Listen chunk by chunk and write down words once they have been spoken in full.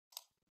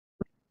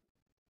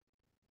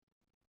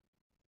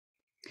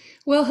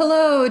Well,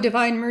 hello,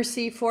 Divine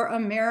Mercy for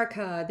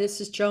America. This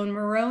is Joan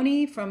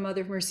Maroney from Mother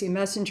of Mercy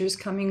Messengers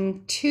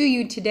coming to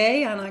you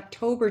today on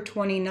October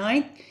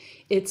 29th.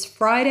 It's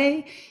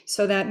Friday,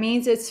 so that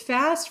means it's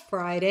Fast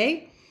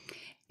Friday.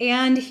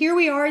 And here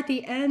we are at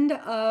the end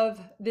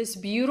of this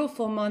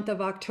beautiful month of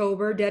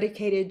October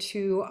dedicated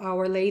to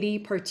Our Lady,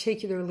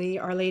 particularly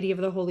Our Lady of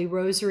the Holy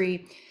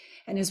Rosary.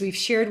 And as we've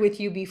shared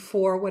with you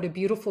before, what a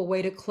beautiful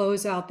way to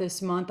close out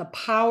this month, a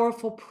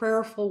powerful,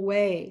 prayerful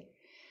way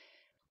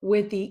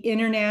with the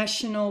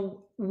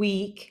International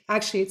Week.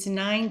 Actually, it's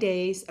 9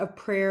 days of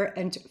prayer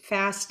and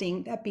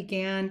fasting that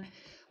began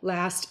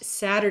last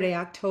Saturday,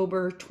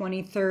 October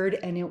 23rd,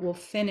 and it will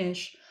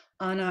finish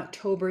on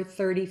October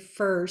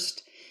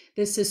 31st.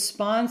 This is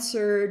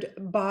sponsored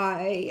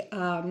by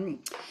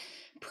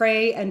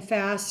Pray and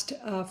Fast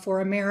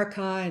for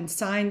America and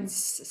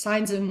Signs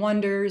and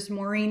Wonders,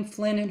 Maureen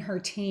Flynn and her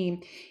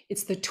team.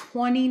 It's the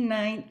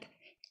 29th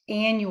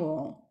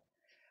annual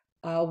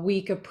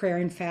week of prayer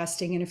and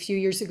fasting. And a few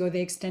years ago, they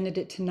extended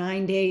it to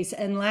 9 days.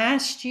 And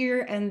last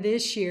year and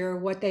this year,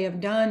 what they have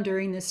done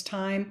during this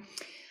time,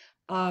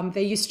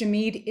 they used to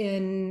meet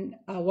in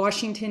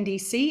Washington,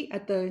 D.C.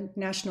 at the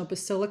National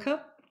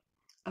Basilica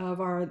of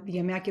the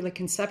Immaculate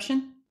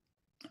Conception.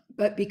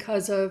 But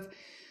because of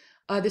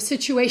the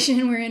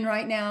situation we're in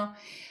right now,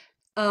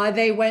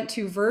 they went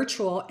to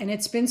virtual, and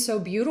it's been so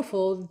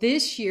beautiful.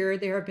 This year,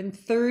 there have been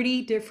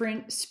 30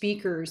 different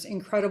speakers,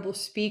 incredible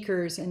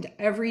speakers, and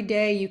every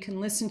day you can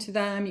listen to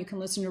them. You can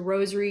listen to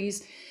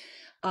rosaries.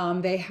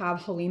 They have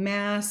Holy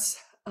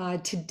Mass.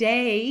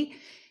 Today,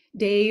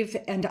 Dave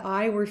and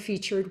I were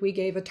featured. We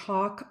gave a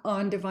talk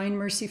on Divine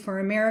Mercy for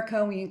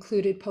America. We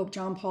included Pope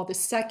John Paul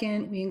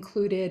II. We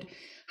included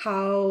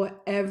how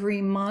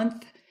every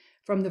month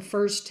from the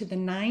 1st to the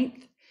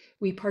 9th,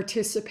 we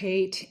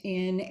participate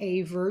in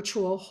a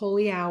virtual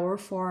holy hour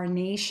for our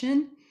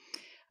nation,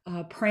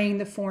 praying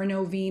the 4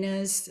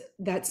 novenas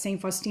that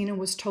St. Faustina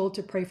was told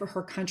to pray for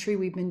her country.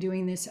 We've been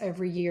doing this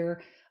every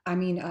year,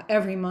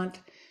 every month,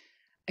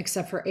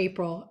 except for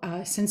April,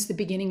 since the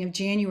beginning of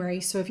January.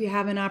 So if you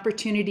have an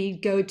opportunity,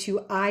 go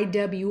to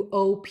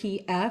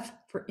IWOPF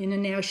for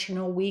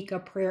International Week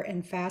of Prayer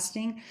and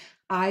Fasting,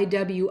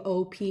 IWOPF.com.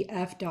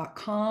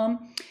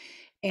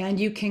 And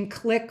you can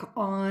click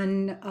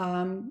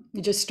on,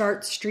 you just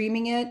start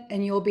streaming it,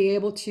 and you'll be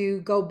able to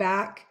go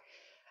back.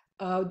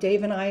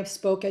 Dave and I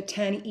spoke at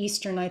 10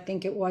 Eastern, I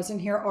think it was, and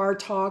hear our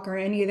talk or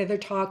any of the other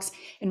talks,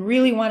 and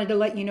really wanted to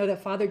let you know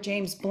that Father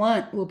James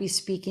Blunt will be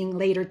speaking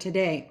later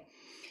today.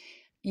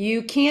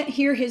 You can't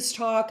hear his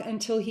talk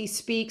until he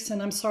speaks,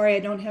 and I'm sorry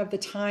I don't have the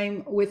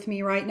time with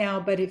me right now,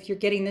 but if you're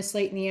getting this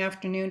late in the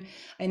afternoon,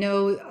 I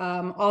know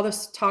all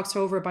the talks are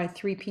over by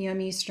 3 p.m.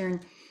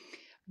 Eastern,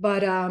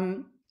 but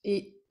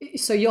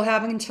so you'll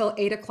have until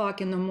 8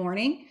 o'clock in the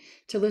morning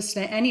to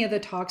listen to any of the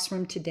talks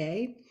from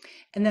today.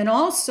 And then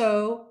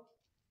also,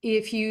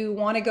 if you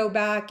want to go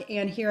back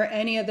and hear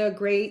any of the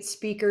great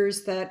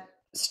speakers that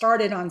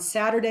started on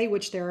Saturday,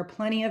 which there are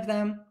plenty of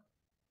them,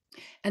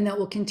 and that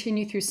will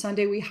continue through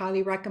Sunday, we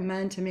highly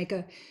recommend to make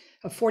a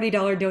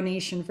 $40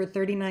 donation for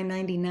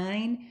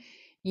 $39.99.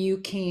 You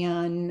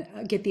can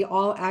get the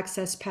all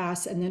access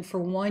pass, and then for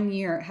 1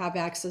 year have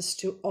access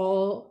to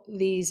all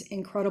these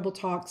incredible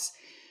talks,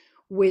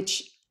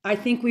 which I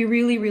think we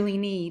really, really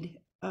need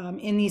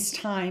in these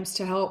times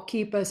to help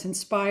keep us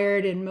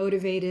inspired and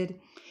motivated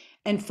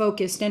and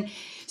focused. And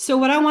so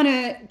what I want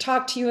to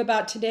talk to you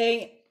about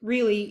today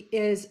really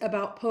is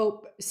about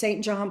Pope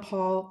St. John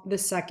Paul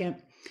II.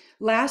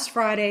 Last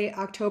Friday,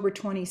 October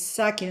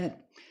 22nd,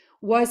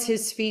 was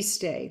his feast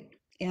day.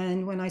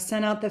 And when I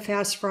sent out the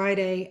Fast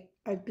Friday,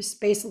 I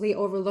just basically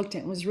overlooked it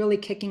and was really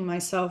kicking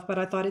myself, but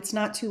I thought it's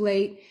not too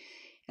late.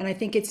 And I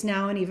think it's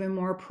now an even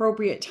more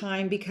appropriate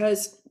time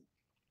because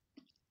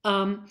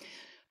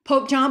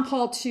Pope John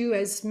Paul II,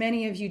 as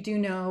many of you do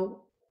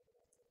know,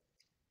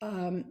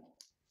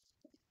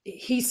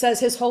 he says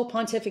his whole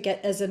pontificate,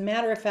 as a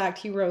matter of fact,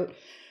 he wrote,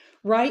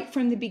 right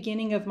from the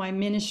beginning of my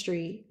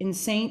ministry in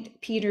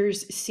St.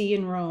 Peter's See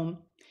in Rome,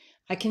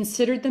 I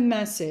considered the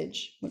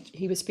message, which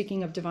he was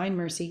speaking of divine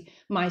mercy,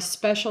 my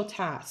special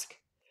task.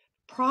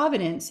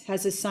 Providence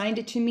has assigned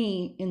it to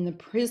me in the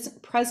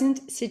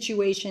present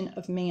situation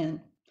of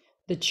man,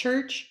 the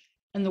church,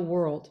 and the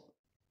world.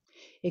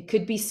 It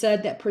could be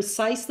said that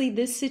precisely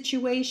this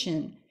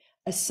situation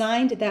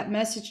assigned that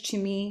message to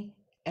me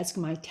as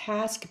my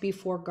task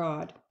before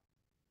God.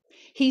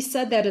 He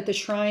said that at the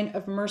Shrine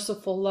of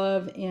Merciful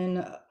Love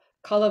in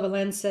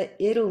Collevalenza,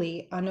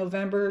 Italy on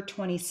November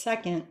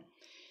 22nd,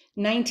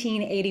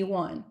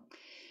 1981.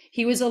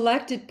 He was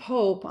elected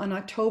Pope on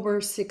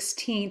October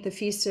 16th, the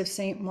feast of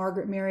St.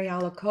 Margaret Mary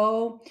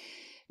Alacoque,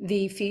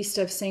 the feast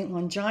of St.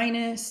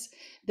 Longinus,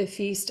 the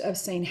feast of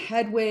St.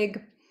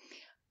 Hedwig,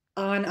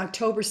 on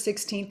October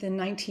 16th in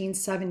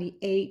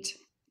 1978.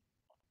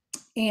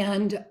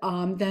 And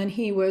then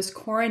he was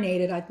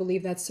coronated, I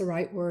believe that's the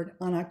right word,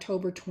 on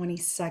October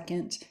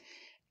 22nd.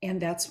 And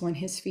that's when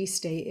his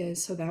feast day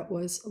is. So that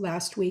was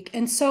last week.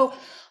 And so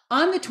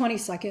on the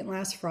 22nd,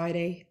 last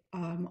Friday,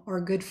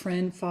 our good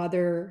friend,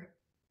 Father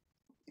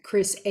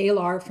Chris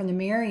Alar from the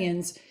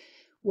Marians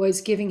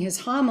was giving his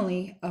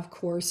homily, of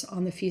course,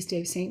 on the feast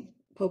day of St.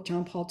 Pope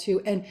John Paul II.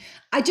 And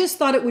I just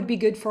thought it would be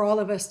good for all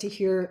of us to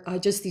hear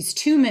just these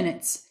 2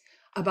 minutes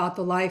about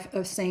the life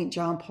of St.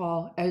 John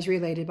Paul as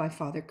related by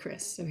Father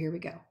Chris. So here we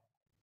go.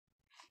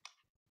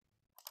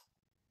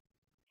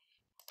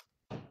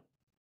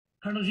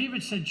 Cardinal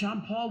Givich said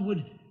John Paul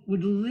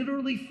would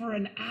literally for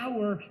an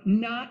hour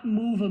not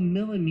move a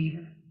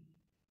millimeter.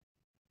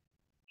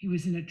 He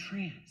was in a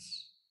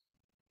trance.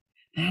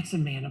 That's a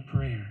man of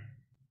prayer.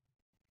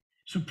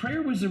 So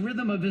prayer was the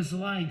rhythm of his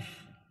life,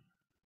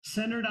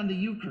 centered on the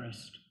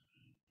Eucharist.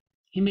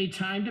 He made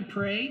time to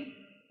pray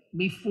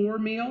before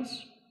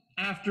meals,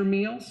 after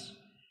meals,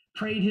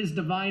 prayed his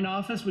divine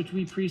office, which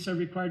we priests are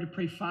required to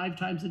pray 5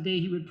 times a day.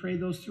 He would pray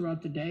those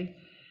throughout the day.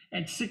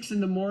 At 6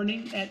 in the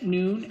morning, at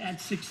noon, at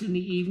 6 in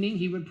the evening,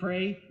 he would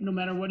pray. No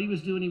matter what he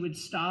was doing, he would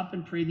stop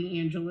and pray the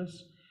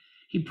Angelus.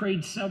 He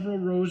prayed several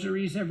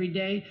rosaries every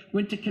day,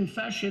 went to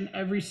confession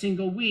every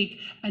single week,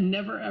 and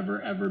never, ever,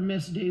 ever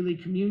missed daily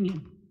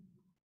communion.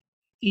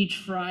 Each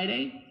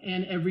Friday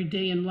and every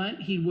day in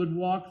Lent, he would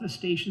walk the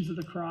Stations of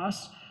the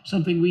Cross,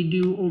 something we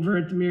do over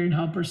at the Marian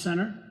Helper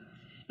Center.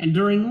 And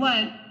during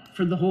Lent,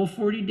 for the whole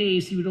 40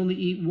 days, he would only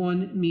eat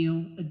 1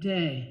 meal a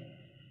day.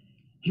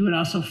 He would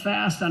also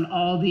fast on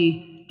all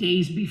the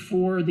days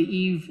before, the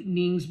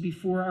evenings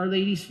before Our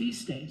Lady's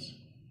feast days.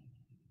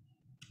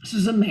 This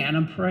is a man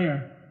of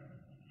prayer.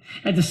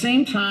 At the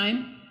same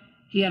time,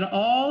 he had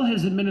all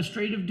his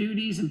administrative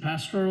duties and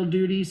pastoral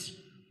duties.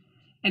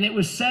 And it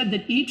was said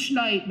that each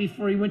night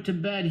before he went to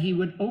bed, he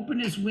would open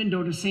his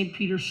window to St.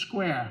 Peter's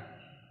Square.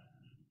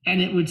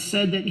 And it was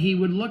said that he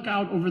would look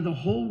out over the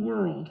whole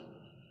world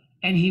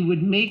and he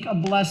would make a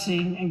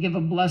blessing and give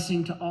a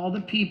blessing to all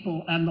the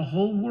people and the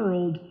whole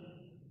world,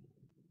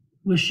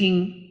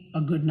 wishing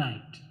a good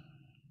night.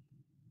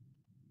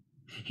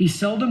 He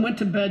seldom went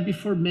to bed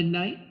before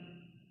midnight.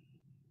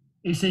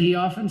 They say he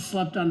often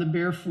slept on the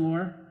bare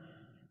floor.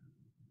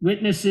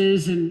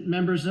 Witnesses and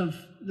members of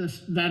the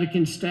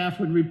Vatican staff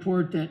would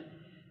report that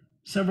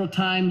several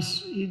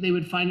times they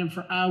would find him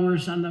for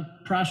hours on the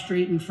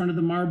prostrate in front of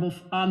the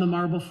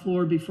marble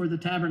floor before the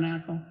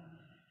tabernacle.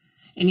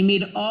 And he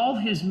made all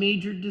his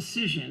major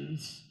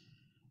decisions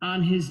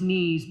on his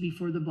knees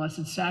before the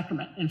Blessed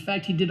Sacrament. In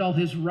fact, he did all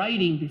his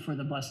writing before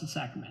the Blessed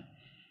Sacrament.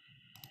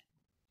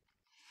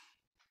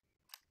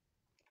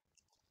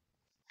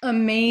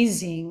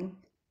 Amazing.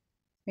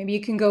 Maybe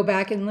you can go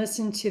back and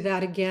listen to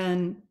that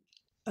again,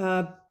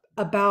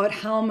 about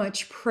how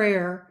much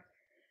prayer,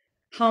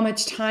 how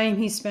much time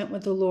he spent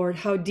with the Lord,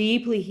 how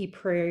deeply he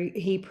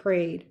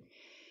prayed,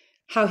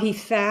 how he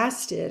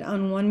fasted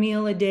on 1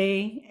 meal a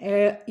day,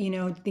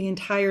 the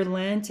entire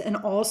Lent, and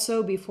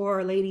also before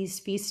Our Lady's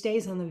feast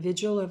days, on the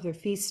vigil of their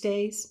feast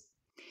days.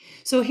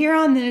 So here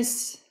on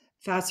this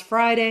Fast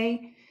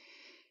Friday,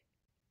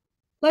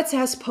 let's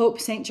ask Pope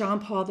St. John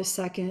Paul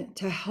II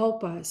to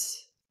help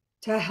us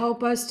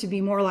to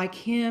be more like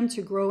him,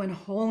 to grow in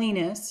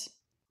holiness,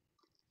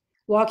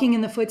 walking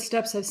in the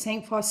footsteps of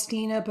St.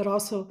 Faustina, but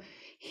also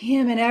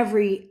him and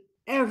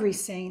every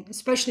saint,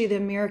 especially the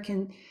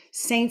American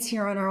saints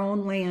here on our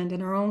own land,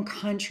 in our own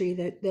country,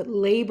 that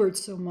labored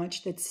so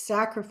much, that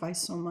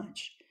sacrificed so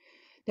much,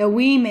 that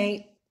we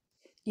may,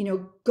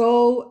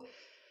 go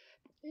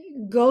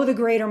the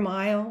greater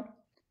mile,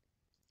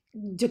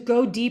 to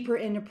go deeper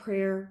into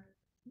prayer,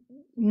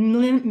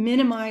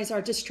 minimize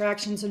our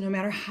distractions, and no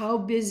matter how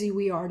busy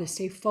we are, to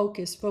stay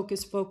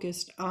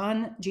focused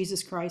on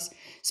Jesus Christ,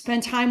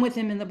 spend time with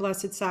him in the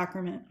Blessed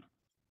Sacrament.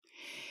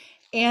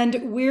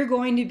 And we're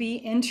going to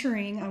be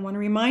entering, I want to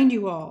remind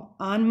you all,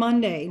 on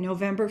Monday,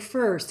 November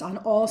 1st, on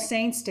All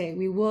Saints' Day,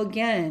 we will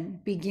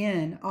again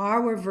begin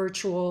our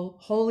virtual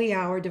Holy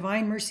Hour,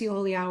 Divine Mercy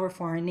Holy Hour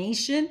for our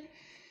nation.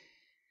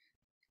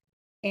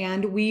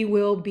 And we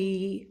will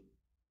be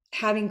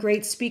having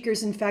great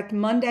speakers. In fact,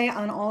 Monday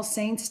on All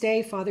Saints'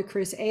 Day, Father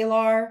Chris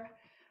Alar,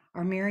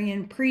 our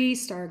Marian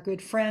priest, our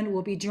good friend,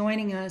 will be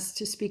joining us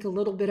to speak a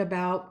little bit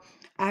about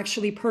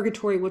actually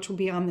purgatory, which will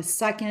be on the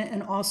 2nd,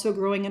 and also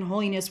growing in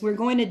holiness. We're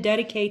going to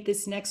dedicate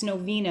this next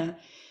novena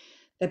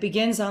that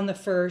begins on the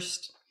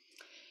 1st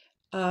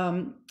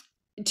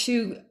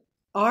to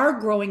our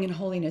growing in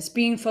holiness,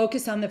 being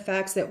focused on the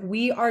facts that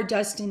we are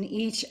destined,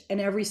 each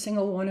and every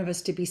single one of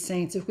us, to be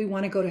saints. If we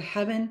want to go to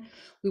heaven,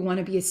 we want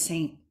to be a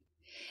saint,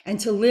 and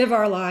to live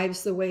our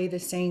lives the way the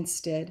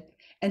saints did,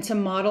 and to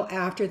model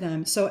after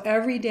them. So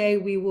every day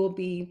we will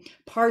be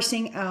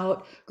parsing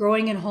out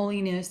growing in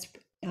holiness,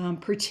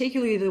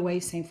 particularly the way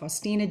St.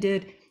 Faustina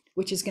did,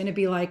 which is going to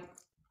be like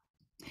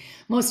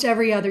most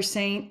every other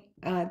saint.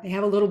 They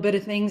have a little bit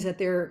of things that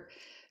they're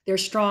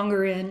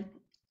stronger in,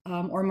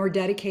 or more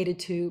dedicated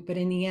to, but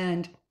in the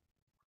end,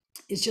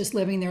 it's just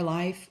living their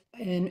life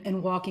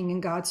and walking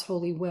in God's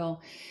holy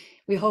will.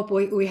 We hope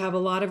we have a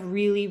lot of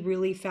really,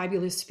 really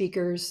fabulous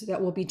speakers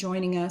that will be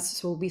joining us.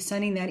 So we'll be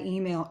sending that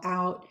email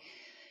out.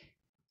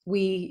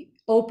 We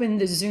open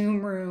the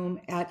Zoom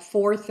room at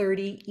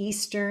 4:30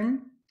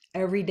 Eastern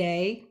every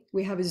day.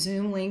 We have a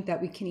Zoom link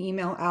that we can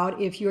email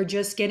out. If you're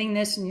just getting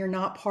this and you're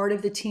not part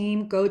of the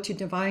team, go to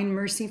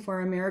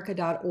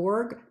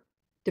divinemercyforamerica.org,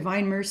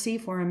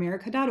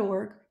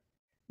 divinemercyforamerica.org.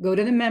 Go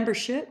to the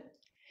membership,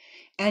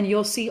 and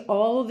you'll see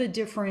all the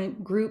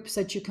different groups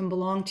that you can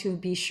belong to.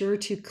 Be sure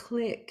to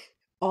click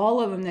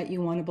all of them that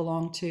you want to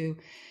belong to.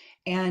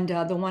 And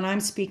the one I'm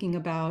speaking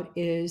about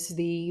is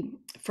the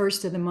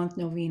first of the month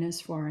novenas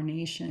for our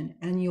nation.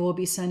 And you will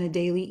be sent a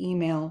daily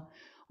email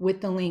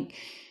with the link.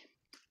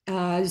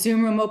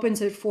 Zoom room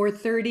opens at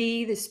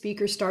 4:30. The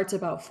speaker starts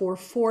about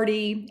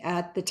 4:40.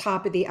 At the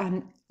top of the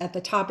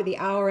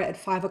hour at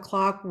 5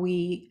 o'clock,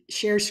 we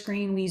share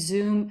screen, we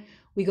Zoom,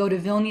 we go to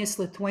Vilnius,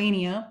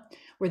 Lithuania,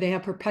 where they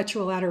have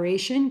perpetual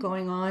adoration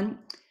going on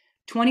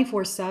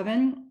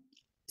 24/7,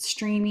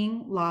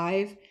 streaming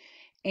live.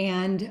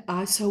 And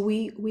so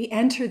we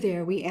enter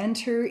there. We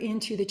enter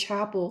into the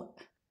chapel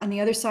on the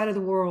other side of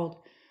the world,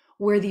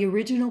 where the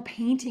original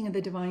painting of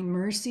the Divine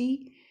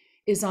Mercy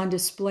is on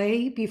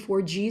display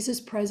before Jesus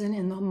present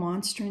in the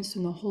monstrance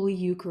in the Holy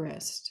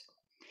Eucharist.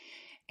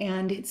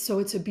 And so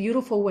it's a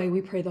beautiful way.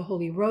 We pray the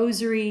Holy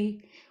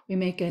Rosary. We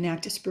make an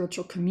act of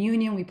spiritual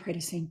communion. We pray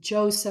to St.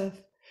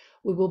 Joseph.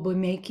 We will be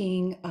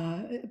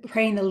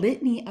praying the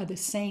Litany of the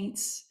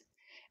Saints,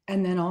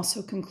 and then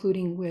also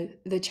concluding with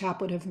the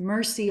Chaplet of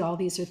Mercy. All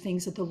these are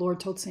things that the Lord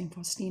told St.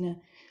 Faustina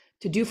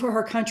to do for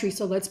her country.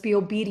 So let's be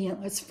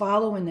obedient. Let's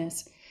follow in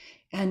this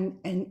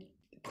and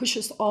push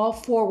us all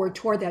forward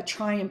toward that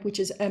triumph, which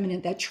is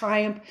imminent, that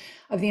triumph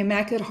of the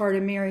Immaculate Heart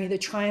of Mary, the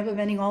triumph of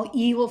ending all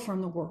evil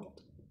from the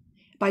world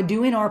by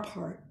doing our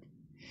part.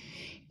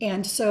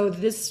 And so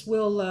this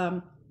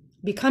will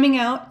be coming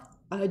out.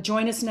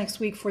 Join us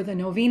next week for the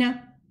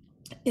novena.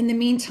 In the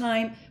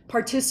meantime,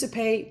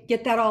 participate,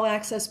 get that all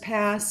access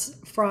pass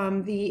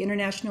from the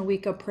International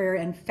Week of Prayer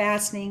and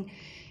Fasting.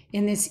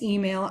 In this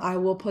email, I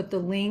will put the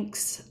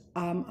links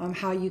on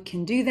how you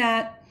can do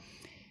that.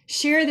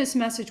 Share this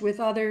message with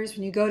others.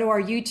 When you go to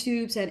our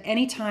YouTubes at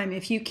any time,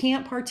 if you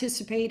can't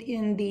participate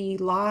in the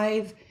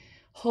live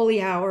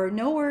Holy Hour,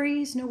 no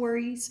worries, no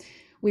worries.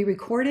 We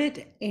record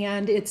it,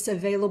 and it's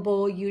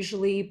available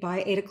usually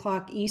by 8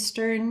 o'clock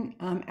Eastern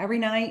every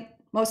night,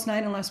 most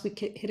night, unless we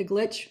hit a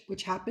glitch,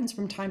 which happens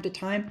from time to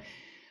time.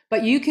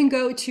 But you can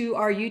go to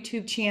our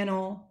YouTube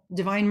channel,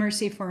 Divine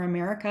Mercy for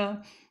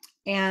America,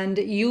 and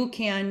you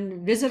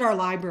can visit our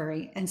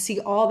library and see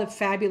all the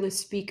fabulous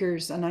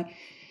speakers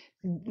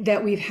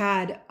that we've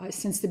had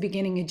since the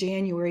beginning of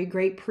January.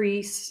 Great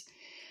priests,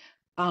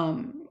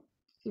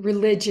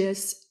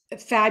 religious,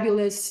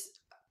 fabulous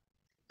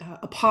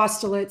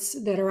apostolates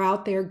that are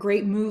out there,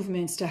 great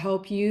movements to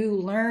help you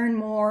learn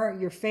more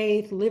your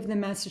faith, live the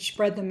message,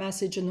 spread the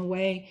message in the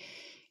way,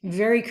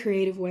 very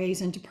creative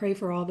ways, and to pray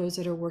for all those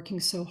that are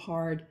working so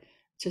hard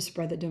to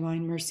spread the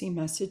Divine Mercy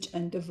message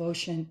and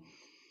devotion.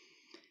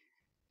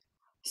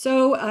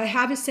 So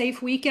have a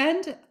safe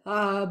weekend,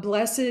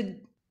 blessed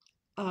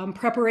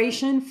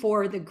preparation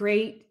for the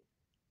great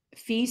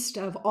feast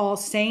of All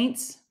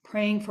Saints,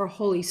 praying for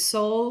holy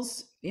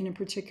souls in a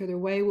particular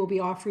way. We'll be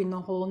offering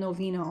the whole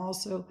novena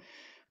also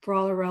for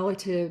all our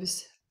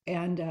relatives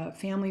and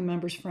family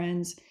members,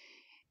 friends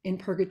in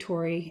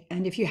purgatory.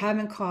 And if you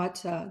haven't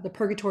caught the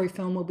Purgatory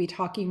film, we'll be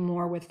talking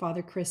more with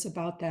Father Chris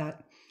about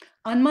that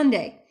on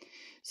Monday.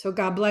 So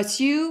God bless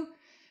you,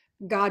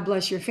 God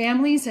bless your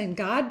families, and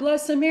God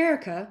bless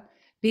America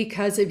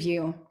because of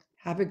you.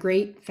 Have a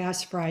great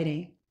Fast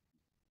Friday.